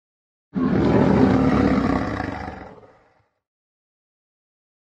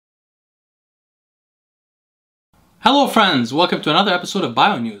Hello friends, welcome to another episode of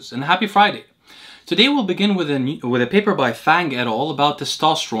BioNews and happy Friday. Today we'll begin with a paper by Fang et al. About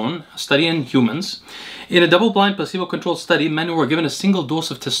testosterone, a study in humans. In a double-blind placebo-controlled study, men who were given a single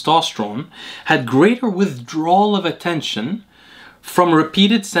dose of testosterone had greater withdrawal of attention from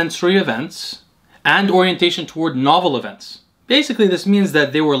repeated sensory events and orientation toward novel events. Basically, this means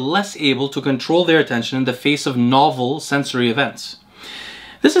that they were less able to control their attention in the face of novel sensory events.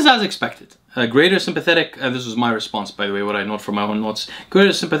 This is as expected. Greater sympathetic, this was my response by the way, what I note from my own notes.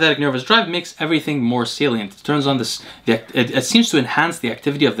 Greater sympathetic nervous drive makes everything more salient. It turns on this, it seems to enhance the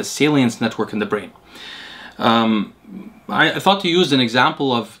activity of the salience network in the brain. I thought to use an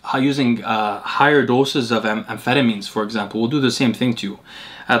example of how using higher doses of amphetamines, for example, will do the same thing to you.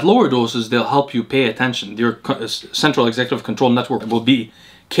 At lower doses, they'll help you pay attention. Your central executive control network will be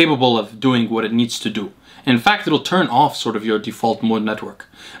capable of doing what it needs to do. In fact, it'll turn off sort of your default mode network.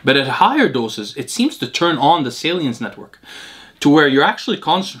 But at higher doses, it seems to turn on the salience network to where you're actually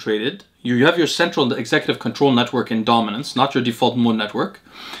concentrated. You have your central executive control network in dominance, not your default mode network.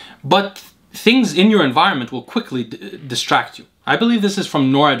 But things in your environment will quickly distract you. I believe this is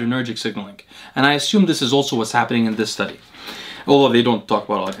from noradrenergic signaling. And I assume this is also what's happening in this study. Although they don't talk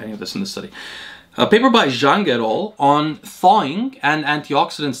about any of this in this study. A paper by Zhang et al. On thawing and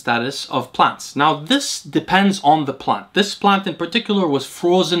antioxidant status of plants. Now this depends on the plant. This plant in particular was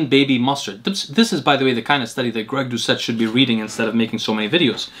frozen baby mustard. This is, by the way, the kind of study that Greg Doucette should be reading instead of making so many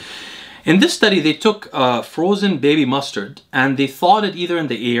videos. In this study, they took frozen baby mustard and they thawed it either in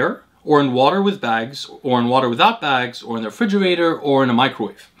the air or in water with bags, or in water without bags, or in the refrigerator, or in a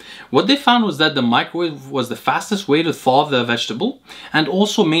microwave. What they found was that the microwave was the fastest way to thaw the vegetable and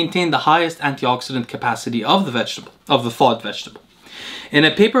also maintain the highest antioxidant capacity of the vegetable, of the thawed vegetable. In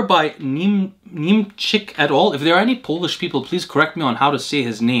a paper by Niemczyk et al., if there are any Polish people, please correct me on how to say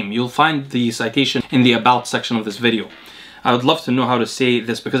his name. You'll find the citation in the About section of this video. I would love to know how to say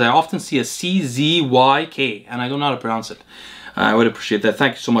this because I often see a CZYK and I don't know how to pronounce it. I would appreciate that.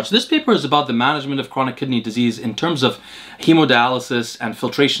 Thank you so much. This paper is about the management of chronic kidney disease in terms of hemodialysis and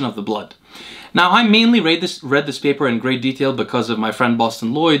filtration of the blood. Now, I mainly read this paper in great detail because of my friend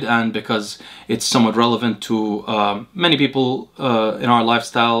Boston Lloyd and because it's somewhat relevant to many people in our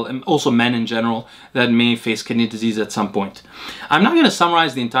lifestyle and also men in general that may face kidney disease at some point. I'm not going to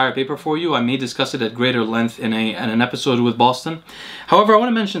summarize the entire paper for you. I may discuss it at greater length in an episode with Boston. However, I want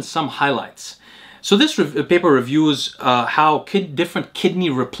to mention some highlights. So this paper reviews how different kidney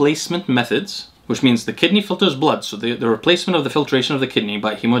replacement methods, which means the kidney filters blood, so the replacement of the filtration of the kidney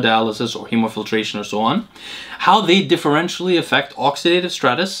by hemodialysis or hemofiltration or so on, how they differentially affect oxidative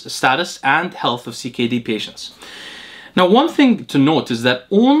status and health of CKD patients. Now, one thing to note is that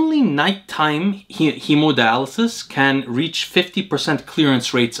only nighttime hemodialysis can reach 50%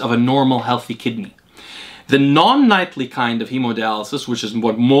 clearance rates of a normal healthy kidney. The non-nightly kind of hemodialysis, which is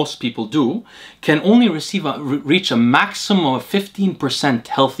what most people do, can only reach a maximum of 15%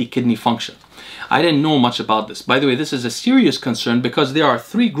 healthy kidney function. I didn't know much about this. By the way, this is a serious concern because there are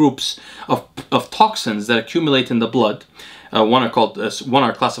three groups of toxins that accumulate in the blood. One are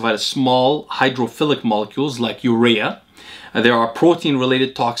classified as small hydrophilic molecules like urea. There are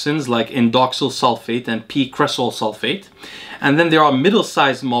protein-related toxins like indoxyl sulfate and p-cresol sulfate. And then there are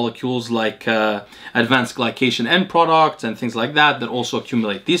middle-sized molecules like advanced glycation end products and things like that that also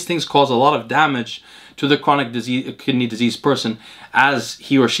accumulate. These things cause a lot of damage to the chronic kidney disease person as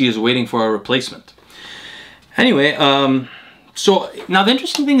he or she is waiting for a replacement. Anyway, so now the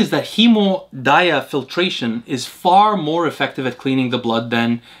interesting thing is that hemodiafiltration is far more effective at cleaning the blood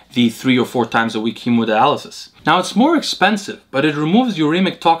than the 3 or 4 times a week hemodialysis. Now it's more expensive, but it removes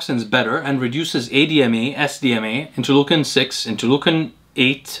uremic toxins better and reduces ADMA, SDMA, interleukin 6, interleukin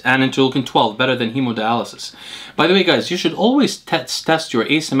 8, and interleukin 12 better than hemodialysis. By the way, guys, you should always test your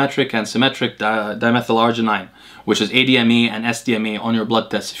asymmetric and symmetric dimethylarginine, which is ADMA and SDMA, on your blood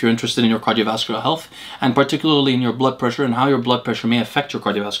tests if you're interested in your cardiovascular health and particularly in your blood pressure and how your blood pressure may affect your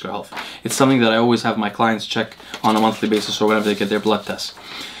cardiovascular health. It's something that I always have my clients check on a monthly basis or whenever they get their blood tests.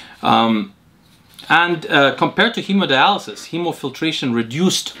 Compared to hemodialysis, hemofiltration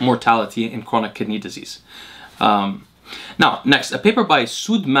reduced mortality in chronic kidney disease. Now, next, a paper by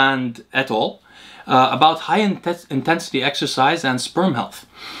Sudmand et al. About high-intensity exercise and sperm health.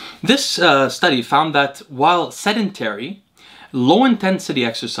 This study found that while sedentary, low-intensity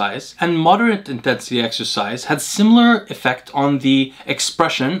exercise and moderate-intensity exercise had similar effect on the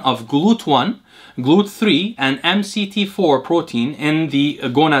expression of GLUT1, GLUT3, and MCT4 protein in the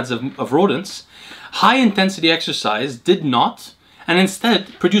gonads of rodents, high-intensity exercise did not, and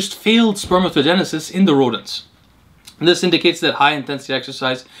instead produced failed spermatogenesis in the rodents. This indicates that high-intensity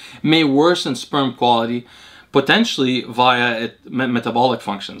exercise may worsen sperm quality, potentially via metabolic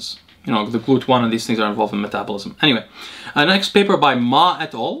functions. You know, the GLUT1 and these things are involved in metabolism. Anyway, next paper by Ma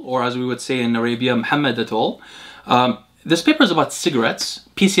et al., or as we would say in Arabia, Muhammad et al. This paper is about cigarettes,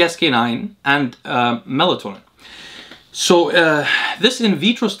 PCSK9, and melatonin. So this in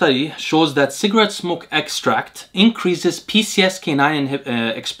vitro study shows that cigarette smoke extract increases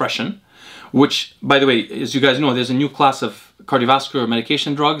PCSK9 expression, which, by the way, as you guys know, there's a new class of cardiovascular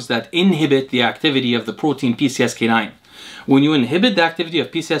medication drugs that inhibit the activity of the protein PCSK9. When you inhibit the activity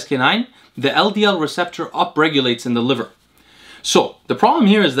of PCSK9, the LDL receptor upregulates in the liver. So the problem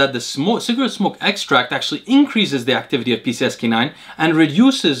here is that the cigarette smoke extract actually increases the activity of PCSK9 and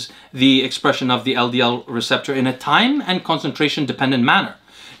reduces the expression of the LDL receptor in a time and concentration dependent manner.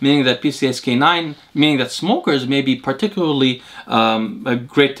 Meaning that meaning that smokers may be particularly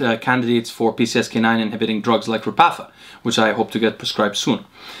great candidates for PCSK9 inhibiting drugs like Repatha, which I hope to get prescribed soon.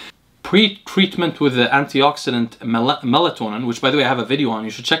 Pre-treatment with the antioxidant melatonin, which by the way I have a video on.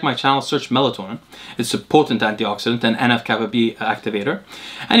 You should check my channel, search melatonin. It's a potent antioxidant and NF-kappa B activator.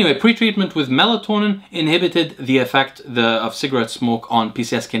 Anyway, pre-treatment with melatonin inhibited the effect of cigarette smoke on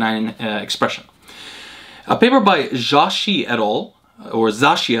PCSK9 expression. A paper by Zashi et al.,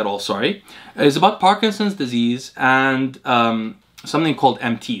 sorry, is about Parkinson's disease and something called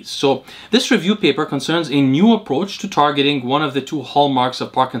MTs. So this review paper concerns a new approach to targeting one of the two hallmarks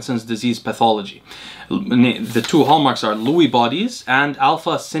of Parkinson's disease pathology. The two hallmarks are Lewy bodies and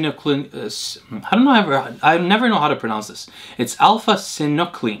alpha-synuclein. I never know how to pronounce this. It's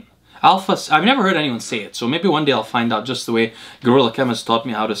alpha-synuclein. I've never heard anyone say it, so maybe one day I'll find out, just the way Guerrilla Chemist taught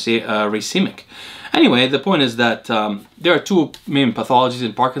me how to say racemic. Anyway, the point is that there are two main pathologies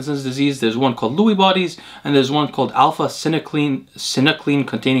in Parkinson's disease. There's one called Lewy bodies, and there's one called alpha-synuclein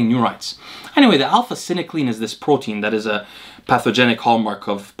containing neurites. Anyway, the alpha-synuclein is this protein that is a pathogenic hallmark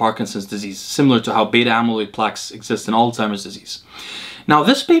of Parkinson's disease, similar to how beta-amyloid plaques exist in Alzheimer's disease. Now,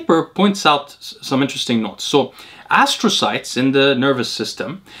 this paper points out some interesting notes. So, astrocytes in the nervous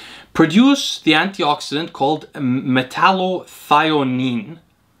system produce the antioxidant called metallothionein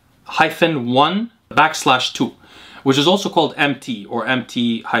 -1/2, which is also called MT or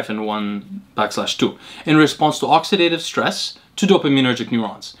MT-1/2, in response to oxidative stress to dopaminergic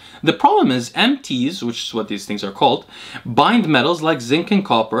neurons. The problem is MTs, which is what these things are called, bind metals like zinc and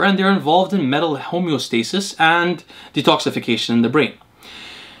copper, and they're involved in metal homeostasis and detoxification in the brain.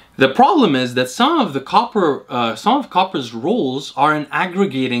 The problem is that some of copper's roles are in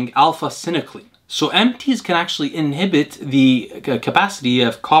aggregating alpha-synuclein. So MTs can actually inhibit the capacity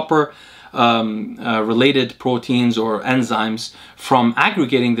of copper related proteins or enzymes from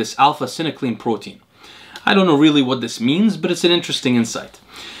aggregating this alpha-synuclein protein. I don't know really what this means, but it's an interesting insight.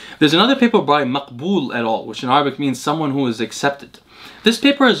 There's another paper by Maqbool et al., which in Arabic means someone who is accepted. This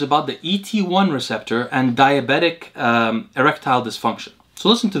paper is about the ET1 receptor and diabetic erectile dysfunction. So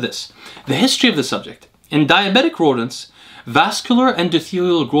listen to this. The history of the subject. In diabetic rodents, vascular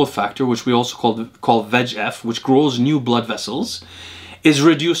endothelial growth factor, which we also call VEGF, which grows new blood vessels, is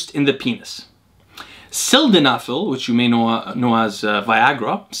reduced in the penis. Sildenafil, which you may know as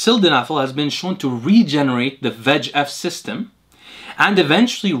Viagra, sildenafil has been shown to regenerate the VEGF system and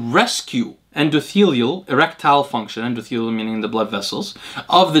eventually rescue endothelial erectile function, endothelial meaning the blood vessels,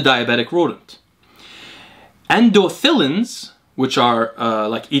 of the diabetic rodent. Endothelins, which are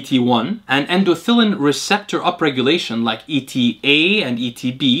like ET1, and endothelin receptor upregulation like ETA and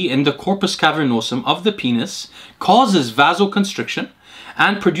ETB in the corpus cavernosum of the penis causes vasoconstriction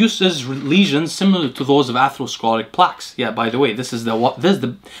and produces lesions similar to those of atherosclerotic plaques. Yeah, by the way, this is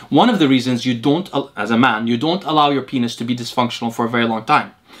one of the reasons you don't, as a man, you don't allow your penis to be dysfunctional for a very long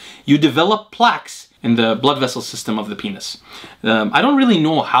time. You develop plaques in the blood vessel system of the penis. I don't really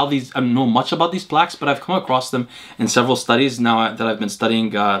know know much about these plaques, but I've come across them in several studies now that I've been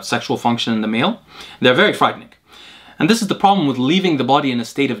studying sexual function in the male. They're very frightening. And this is the problem with leaving the body in a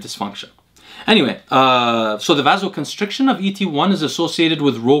state of dysfunction. Anyway, so the vasoconstriction of ET1 is associated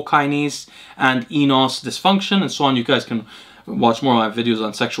with Rho kinase and eNOS dysfunction and so on. You guys can watch more of my videos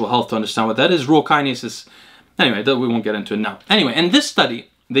on sexual health to understand what that is. Rho kinase is, anyway, we won't get into it now. Anyway, in this study,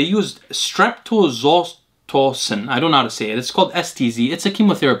 they used streptozotocin. I don't know how to say it. It's called STZ. It's a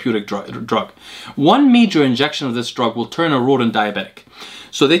chemotherapeutic drug. One major injection of this drug will turn a rodent diabetic.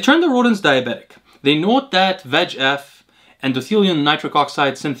 So they turn the rodents diabetic. They note that VEGF, endothelium nitric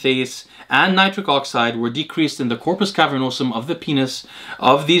oxide synthase, and nitric oxide were decreased in the corpus cavernosum of the penis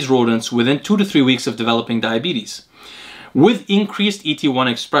of these rodents within 2 to 3 weeks of developing diabetes, with increased ET1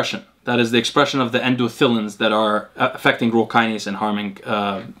 expression. That is the expression of the endothelins that are affecting Rho kinase and harming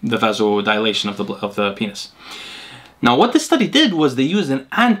the vasodilation of the penis. Now, what this study did was they used an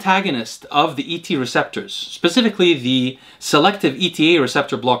antagonist of the ET receptors, specifically the selective ETA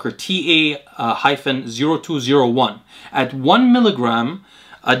receptor blocker TA-0201 at 1 milligram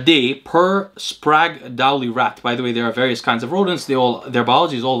a day per Sprague-Dowley rat. By the way, there are various kinds of rodents. Their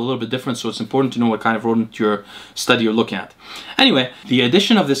biology is all a little bit different, so it's important to know what kind of rodent you're looking at. Anyway, the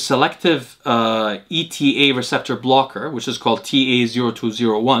addition of this selective ETA receptor blocker, which is called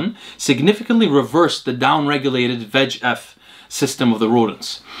TA-0201, significantly reversed the downregulated VEGF system of the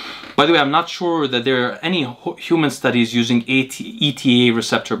rodents. By the way, I'm not sure that there are any human studies using ETA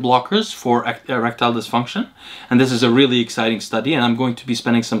receptor blockers for erectile dysfunction, and this is a really exciting study, and I'm going to be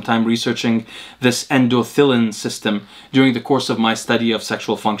spending some time researching this endothelin system during the course of my study of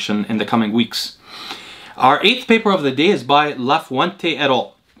sexual function in the coming weeks. Our 8th paper of the day is by Lafuente et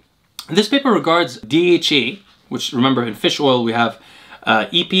al. This paper regards DHA, which, remember, in fish oil we have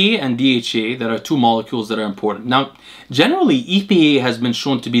EPA and DHA that are two molecules that are important. Now, generally, EPA has been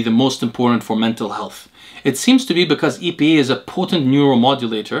shown to be the most important for mental health. It seems to be because EPA is a potent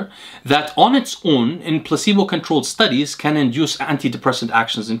neuromodulator that on its own, in placebo-controlled studies, can induce antidepressant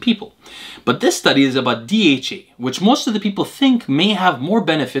actions in people. But this study is about DHA, which most of the people think may have more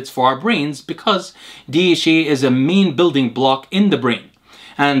benefits for our brains because DHA is a main building block in the brain.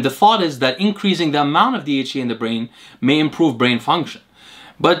 And the thought is that increasing the amount of DHA in the brain may improve brain function.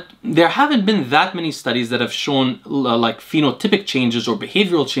 But there haven't been that many studies that have shown like phenotypic changes or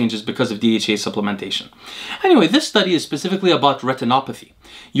behavioral changes because of DHA supplementation. Anyway, this study is specifically about retinopathy.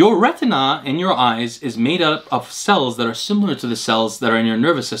 Your retina in your eyes is made up of cells that are similar to the cells that are in your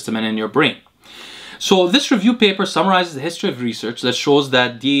nervous system and in your brain. So this review paper summarizes the history of research that shows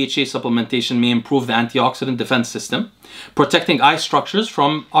that DHA supplementation may improve the antioxidant defense system, protecting eye structures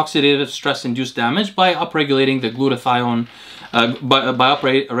from oxidative stress-induced damage by upregulating the glutathione,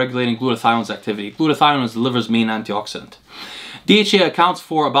 regulating glutathione's activity. Glutathione is the liver's main antioxidant. DHA accounts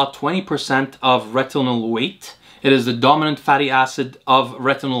for about 20% of retinal weight. It is the dominant fatty acid of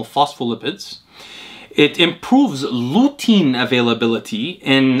retinal phospholipids. It improves lutein availability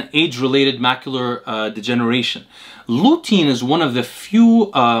in age-related macular degeneration. Lutein is one of the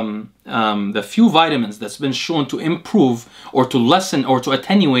few vitamins that's been shown to improve or to lessen or to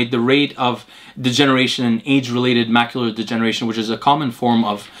attenuate the rate of degeneration in age-related macular degeneration, which is a common form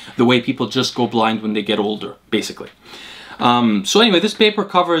of the way people just go blind when they get older, basically. So anyway, this paper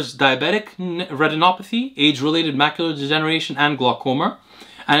covers diabetic retinopathy, age-related macular degeneration, and glaucoma.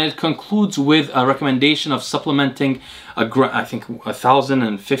 And it concludes with a recommendation of supplementing, I think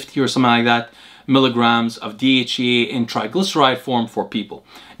 1,050 or something like that, milligrams of DHA in triglyceride form for people.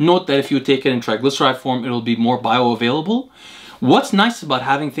 Note that if you take it in triglyceride form, it will be more bioavailable. What's nice about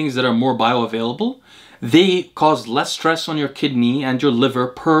having things that are more bioavailable, they cause less stress on your kidney and your liver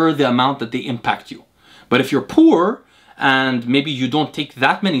per the amount that they impact you. But if you're poor, and maybe you don't take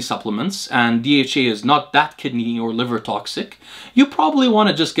that many supplements, and DHA is not that kidney or liver toxic, you probably want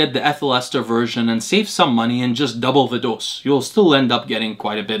to just get the ethyl ester version and save some money and just double the dose. You'll still end up getting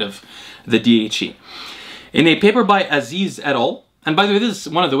quite a bit of the DHA. In a paper by Aziz et al., and by the way, this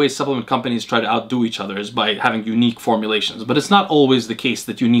is one of the ways supplement companies try to outdo each other, is by having unique formulations. But it's not always the case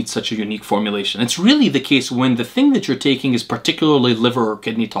that you need such a unique formulation. It's really the case when the thing that you're taking is particularly liver or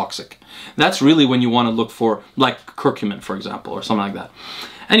kidney toxic. That's really when you want to look for, like curcumin, for example, or something like that.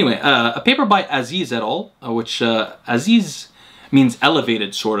 Anyway, a paper by Aziz et al., which Aziz means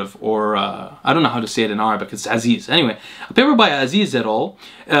elevated, sort of, or I don't know how to say it in Arabic, it's Aziz. Anyway, a paper by Aziz et al.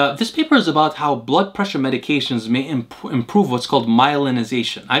 This paper is about how blood pressure medications may improve what's called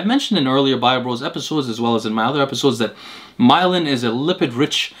myelinization. I've mentioned in earlier BioBros episodes, as well as in my other episodes, that myelin is a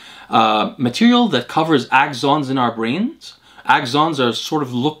lipid-rich material that covers axons in our brains. Axons are sort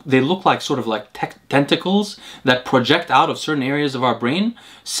of look like tentacles that project out of certain areas of our brain,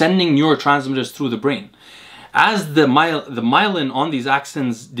 sending neurotransmitters through the brain. As the myelin on these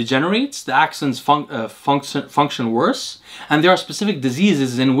axons degenerates, the axons function worse, and there are specific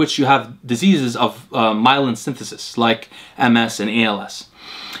diseases in which you have diseases of myelin synthesis, like MS and ALS.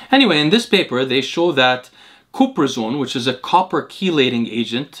 Anyway, in this paper, they show that cuprizone, which is a copper chelating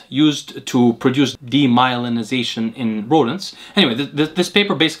agent used to produce demyelinization in rodents. Anyway, this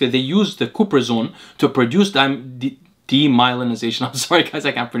paper, basically, they used the cuprizone to produce demyelinization. I'm sorry, guys,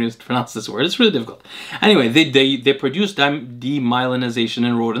 I can't pronounce this word. It's really difficult. Anyway, they produce demyelinization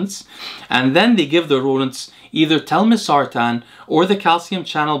in rodents, and then they give the rodents either telmisartan or the calcium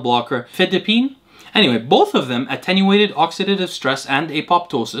channel blocker fidipine. Anyway, both of them attenuated oxidative stress and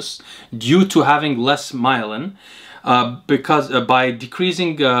apoptosis due to having less myelin, by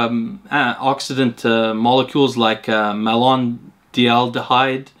decreasing oxidant molecules like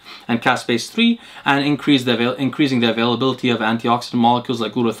beta-dialdehyde and caspase-3, and increasing the availability of antioxidant molecules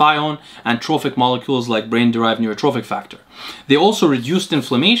like glutathione and trophic molecules like brain-derived neurotrophic factor. They also reduced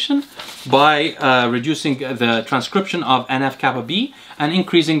inflammation by reducing the transcription of NF-kappa B and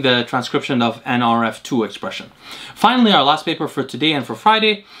increasing the transcription of NRF2 expression. Finally, our last paper for today and for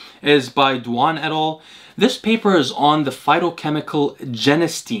Friday is by Duan et al. This paper is on the phytochemical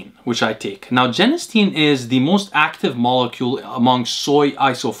Genistein, which I take. Now, Genistein is the most active molecule among soy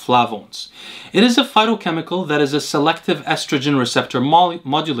isoflavones. It is a phytochemical that is a selective estrogen receptor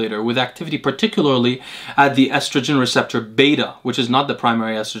modulator with activity particularly at the estrogen receptor beta, which is not the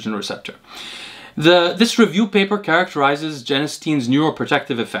primary estrogen receptor. This review paper characterizes Genistein's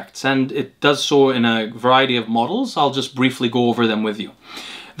neuroprotective effects, and it does so in a variety of models. I'll just briefly go over them with you.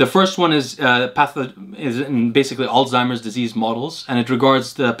 The first one is in basically Alzheimer's disease models, and it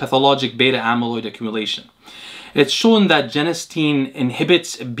regards the pathologic beta amyloid accumulation. It's shown that Genistein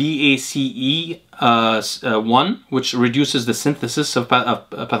inhibits BACE1, which reduces the synthesis of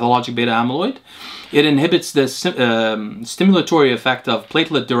pathologic beta amyloid. It inhibits the stimulatory effect of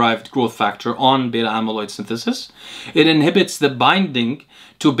platelet-derived growth factor on beta amyloid synthesis. It inhibits the binding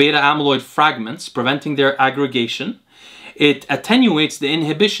to beta amyloid fragments, preventing their aggregation. It attenuates the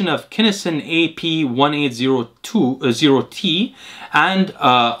inhibition of kinesin AP1802T and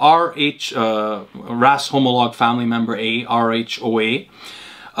RAS homolog family member A, RHOA,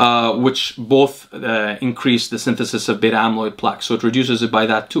 which both increase the synthesis of beta amyloid plaque. So it reduces it by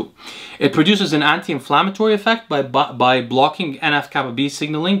that too. It produces an anti-inflammatory effect by blocking NF-kappa B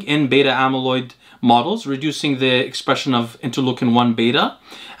signaling in beta amyloid models, reducing the expression of interleukin-1 beta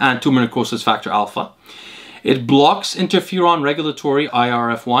and tumor necrosis factor alpha. It blocks interferon regulatory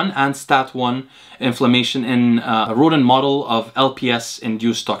IRF1 and STAT1 inflammation in a rodent model of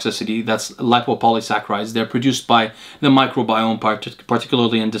LPS-induced toxicity. That's lipopolysaccharides. They're produced by the microbiome,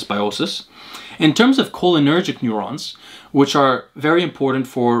 particularly in dysbiosis. In terms of cholinergic neurons, which are very important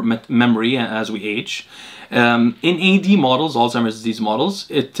for memory as we age, in AD models, Alzheimer's disease models,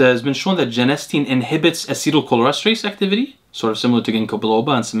 it has been shown that Genistein inhibits acetylcholinesterase activity, sort of similar to ginkgo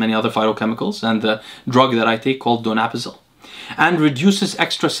biloba and many other phytochemicals, and the drug that I take called donepezil, and reduces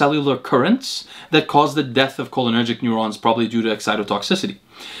extracellular currents that cause the death of cholinergic neurons, probably due to excitotoxicity.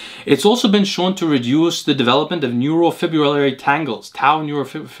 It's also been shown to reduce the development of neurofibrillary tangles, tau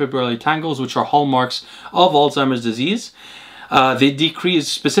neurofibrillary tangles, which are hallmarks of Alzheimer's disease. They decrease,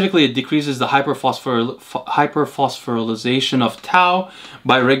 specifically it decreases the hyperphosphorylation of tau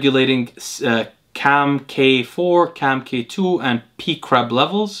by regulating CAMK4, CAMK2, and PCREB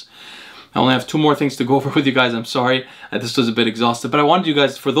levels. I only have two more things to go over with you guys. I'm sorry, this was a bit exhaustive, but I wanted you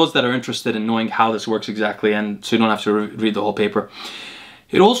guys, for those that are interested in knowing how this works exactly, and so you don't have to read the whole paper.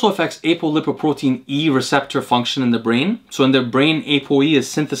 It also affects apolipoprotein E receptor function in the brain. So in the brain, ApoE is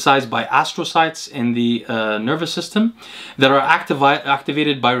synthesized by astrocytes in the nervous system that are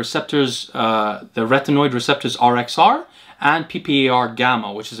activated by receptors, the retinoid receptors RXR and PPAR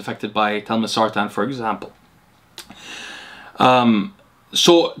gamma, which is affected by telmisartan, for example.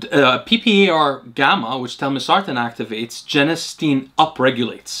 PPAR gamma, which telmisartan activates, Genistein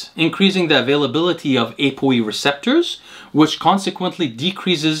upregulates, increasing the availability of ApoE receptors, which consequently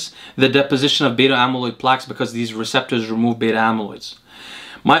decreases the deposition of beta amyloid plaques because these receptors remove beta amyloids.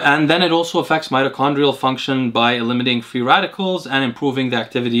 And then it also affects mitochondrial function by eliminating free radicals and improving the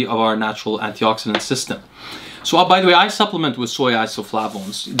activity of our natural antioxidant system. So, by the way, I supplement with soy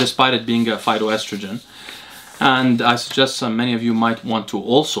isoflavones, despite it being a phytoestrogen. And I suggest many of you might want to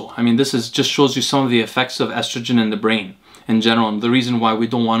also. I mean, this just shows you some of the effects of estrogen in the brain in general, and the reason why we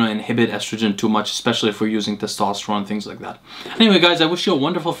don't want to inhibit estrogen too much, especially if we're using testosterone and things like that. Anyway, guys, I wish you a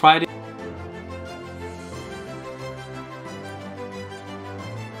wonderful Friday.